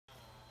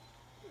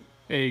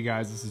Hey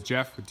guys, this is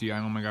Jeff with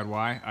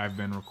DIomgY. I've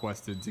been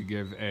requested to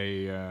give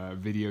a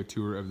video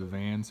tour of the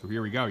van, so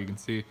here we go. You can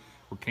see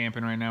we're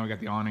camping right now. We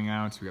got the awning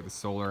out, we got the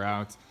solar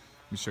out.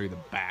 Let me show you the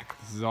back.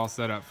 This is all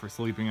set up for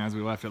sleeping as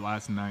we left it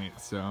last night.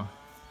 So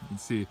you can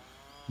see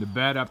the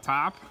bed up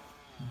top.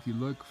 If you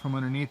look from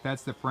underneath,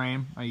 that's the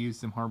frame. I used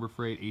some Harbor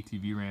Freight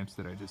ATV ramps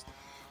that I just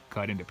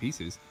cut into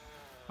pieces.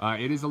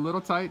 It is a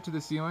little tight to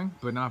the ceiling,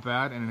 but not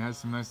bad, and it has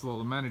some nice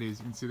little amenities.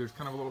 You can see there's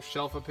kind of a little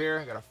shelf up here.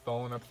 I got a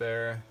phone up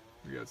there.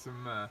 We got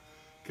some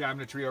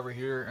cabinetry over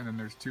here, and then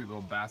there's two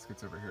little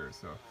baskets over here,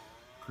 so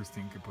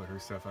Christine could put her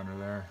stuff under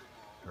there,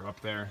 or up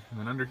there. And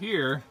then under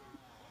here,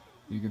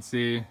 you can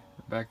see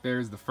back there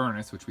is the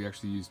furnace, which we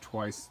actually used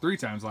three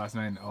times last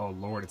night, and oh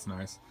lord, it's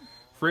nice.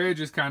 Fridge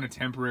is kind of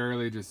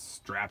temporarily just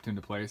strapped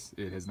into place.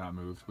 It has not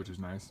moved, which is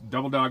nice.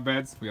 Double dog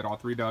beds. We got all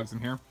three dogs in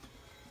here.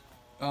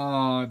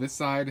 This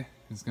side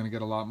is going to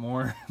get a lot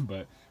more,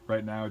 but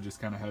right now it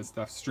just kind of has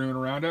stuff strewn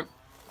around it.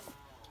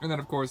 And then,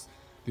 of course,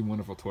 the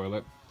wonderful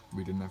toilet.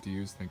 We didn't have to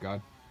use, thank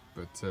God.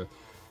 But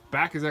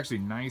back is actually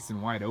nice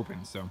and wide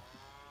open, so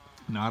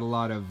not a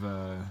lot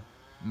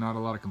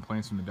of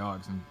complaints from the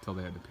dogs until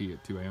they had to pee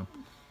at 2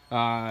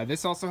 a.m.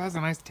 This also has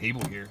a nice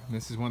table here.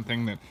 This is one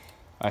thing that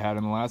I had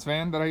in the last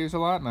van that I use a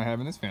lot, and I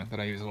have in this van that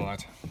I use a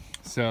lot.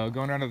 So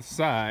going down to the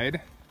side,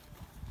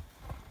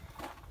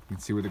 you can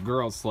see where the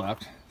girls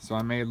slept. So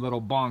I made little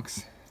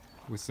bunks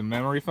with some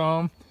memory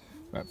foam,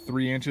 about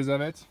 3 inches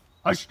of it.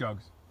 Hush,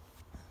 dogs.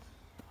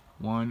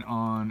 One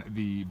on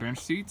the bench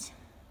seats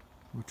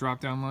with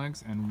drop-down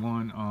legs, and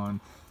one on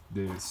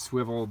the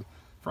swiveled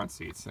front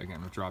seats,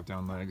 again with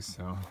drop-down legs.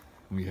 So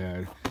we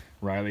had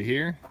Riley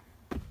here,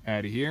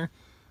 Addie here.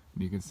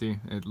 You can see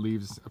it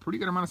leaves a pretty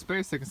good amount of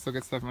space. They can still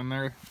get stuff in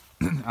there.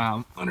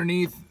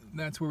 Underneath,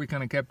 that's where we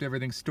kind of kept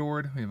everything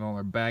stored. We have all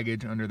our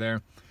baggage under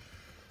there.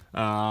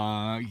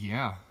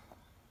 Yeah,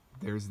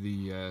 there's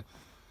the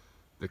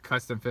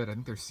custom fit. I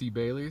think they're C.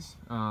 Bailey's.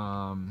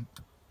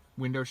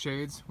 Window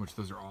shades, which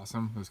those are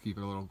awesome. Those keep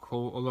it a little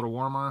cool, a little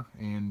warmer,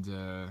 and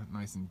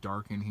nice and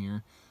dark in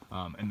here.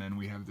 And then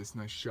we have this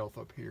nice shelf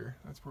up here.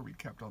 That's where we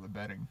kept all the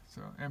bedding.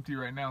 So empty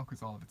right now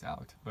because all of it's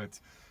out, but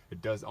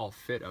it does all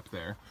fit up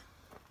there.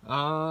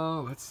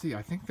 Let's see.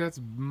 I think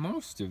that's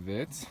most of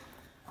it.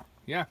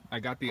 Yeah, I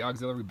got the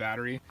auxiliary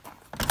battery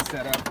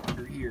set up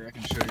under here. I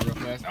can show you real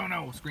fast. Oh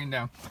no, screen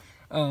down.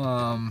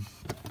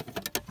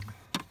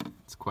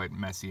 It's quite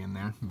messy in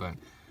there, but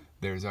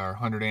there's our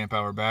 100 amp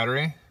hour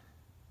battery.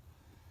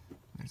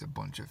 There's a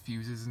bunch of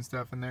fuses and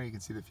stuff in there. You can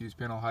see the fuse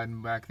panel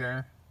hiding back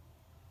there.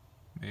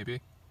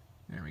 Maybe.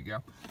 There we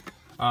go.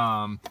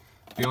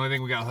 The only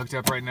thing we got hooked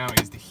up right now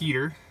is the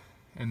heater,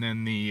 and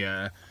then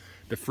the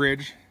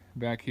fridge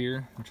back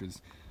here, which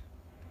is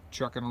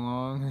trucking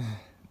along,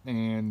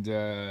 and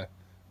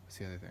what's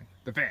the other thing?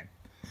 The fan.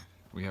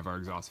 We have our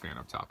exhaust fan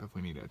up top if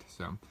we need it.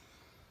 So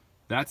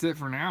that's it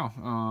for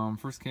now.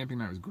 First camping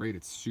night was great.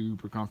 It's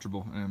super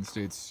comfortable and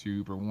stayed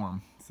super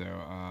warm. So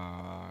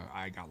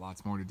I got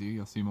lots more to do.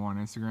 You'll see more on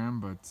Instagram,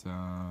 but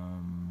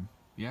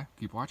yeah,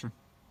 keep watching.